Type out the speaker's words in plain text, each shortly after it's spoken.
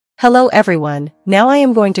Hello everyone, now I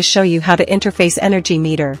am going to show you how to interface energy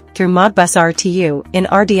meter through MODBUS RTU in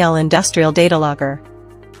RDL Industrial Data Logger.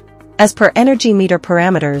 As per energy meter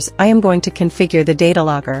parameters, I am going to configure the data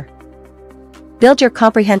logger. Build your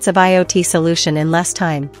comprehensive IoT solution in less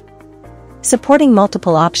time. Supporting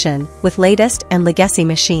multiple option with latest and legacy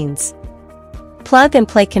machines. Plug and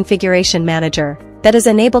play configuration manager, that is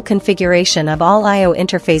enable configuration of all I/O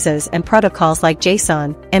interfaces and protocols like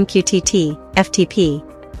JSON, MQTT, FTP.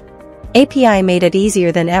 API made it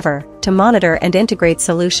easier than ever to monitor and integrate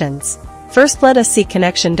solutions. First, let us see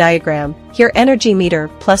connection diagram. Here energy meter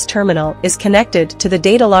plus terminal is connected to the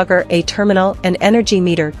data logger A terminal and energy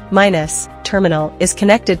meter minus terminal is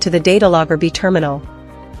connected to the data logger B terminal.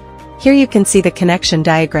 Here you can see the connection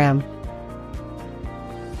diagram.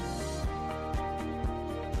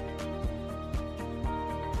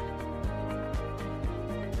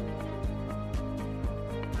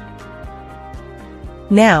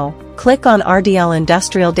 Now, click on RDL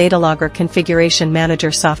Industrial Data Logger Configuration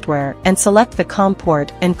Manager software and select the COM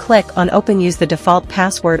port and click on Open. Use the default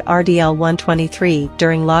password RDL123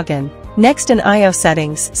 during login. Next, in I/O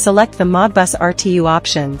settings, select the MODBUS RTU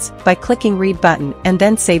options by clicking Read button and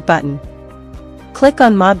then Save button. Click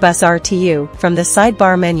on MODBUS RTU from the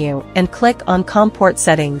sidebar menu and click on COM port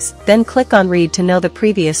settings, then click on Read to know the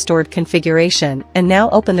previous stored configuration, and now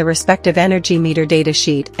open the respective energy meter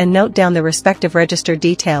datasheet and note down the respective register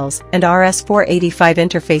details and RS485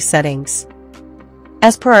 interface settings.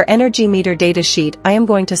 As per our energy meter datasheet, I am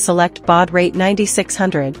going to select baud rate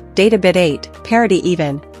 9600, data bit 8, parity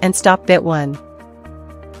even, and stop bit 1.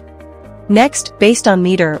 Next, based on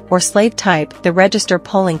meter or slave type, the register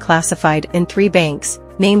polling classified in 3 banks,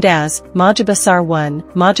 named as MODBUS R1,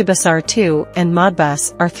 MODBUS R2, and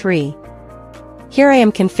MODBUS R3. Here I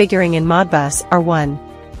am configuring in MODBUS R1.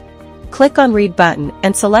 Click on Read button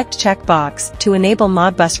and select checkbox to enable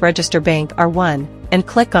MODBUS Register Bank R1, and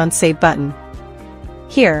click on Save button.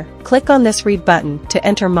 Here, click on this Read button to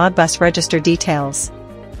enter MODBUS register details.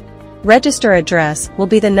 Register address will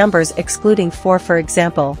be the numbers excluding 4, for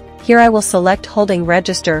example. Here I will select holding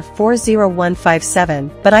register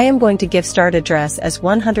 40157, but I am going to give start address as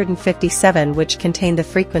 157, which contain the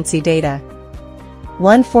frequency data.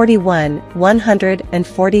 141,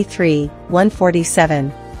 143,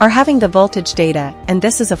 147 are having the voltage data, and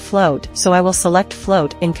this is a float, so I will select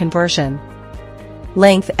float in conversion.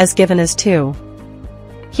 Length as given as 2.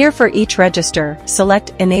 Here for each register,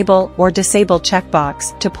 select Enable or Disable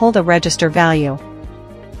checkbox to pull the register value.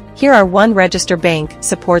 Here our one register bank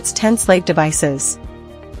supports 10 slave devices.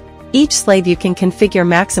 Each slave you can configure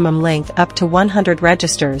maximum length up to 100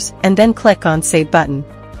 registers and then click on Save button.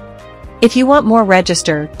 If you want more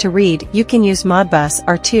register to read, you can use MODBUS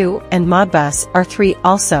R2 and MODBUS R3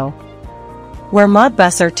 also. Where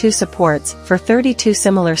MODBUS R2 supports for 32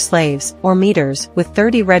 similar slaves or meters with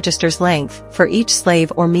 30 registers length for each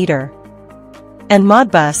slave or meter. And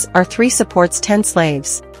MODBUS R3 supports 10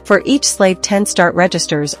 slaves. For each slave 10 start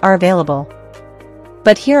registers are available.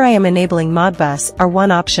 But here I am enabling MODBUS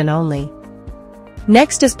R1 option only.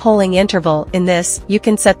 Next is polling interval. In this, you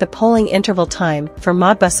can set the polling interval time for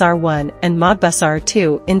MODBUS R1 and MODBUS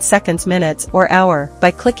R2 in seconds, minutes, or hour by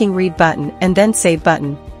clicking Read button and then Save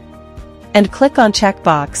button. And click on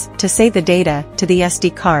checkbox to save the data to the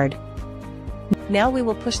SD card. Now we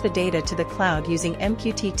will push the data to the cloud using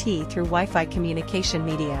MQTT through Wi-Fi communication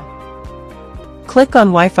media. Click on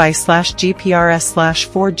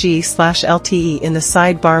Wi-Fi/GPRS/4G/LTE in the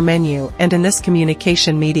sidebar menu, and in this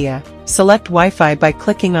communication media, select Wi-Fi by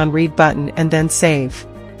clicking on Read button and then Save.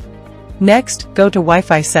 Next, go to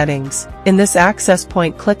Wi-Fi settings. In this access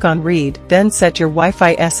point, click on Read, then set your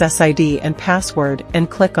Wi-Fi SSID and password and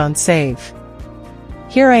click on Save.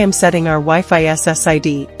 Here I am setting our Wi-Fi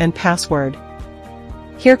SSID and password.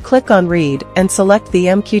 Here click on Read and select the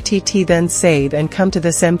MQTT, then Save and come to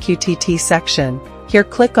this MQTT section. Here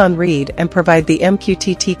click on Read and provide the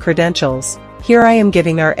MQTT credentials. Here I am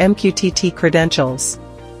giving our MQTT credentials.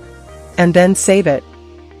 And then save it.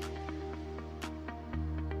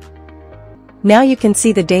 Now you can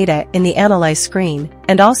see the data in the Analyze screen,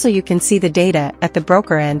 and also you can see the data at the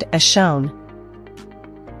broker end as shown.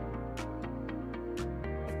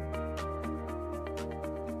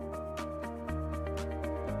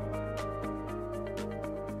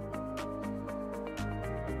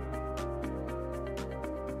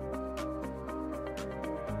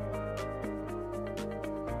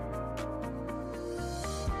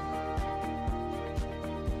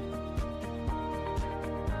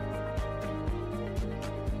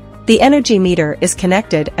 The energy meter is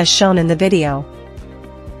connected as shown in the video.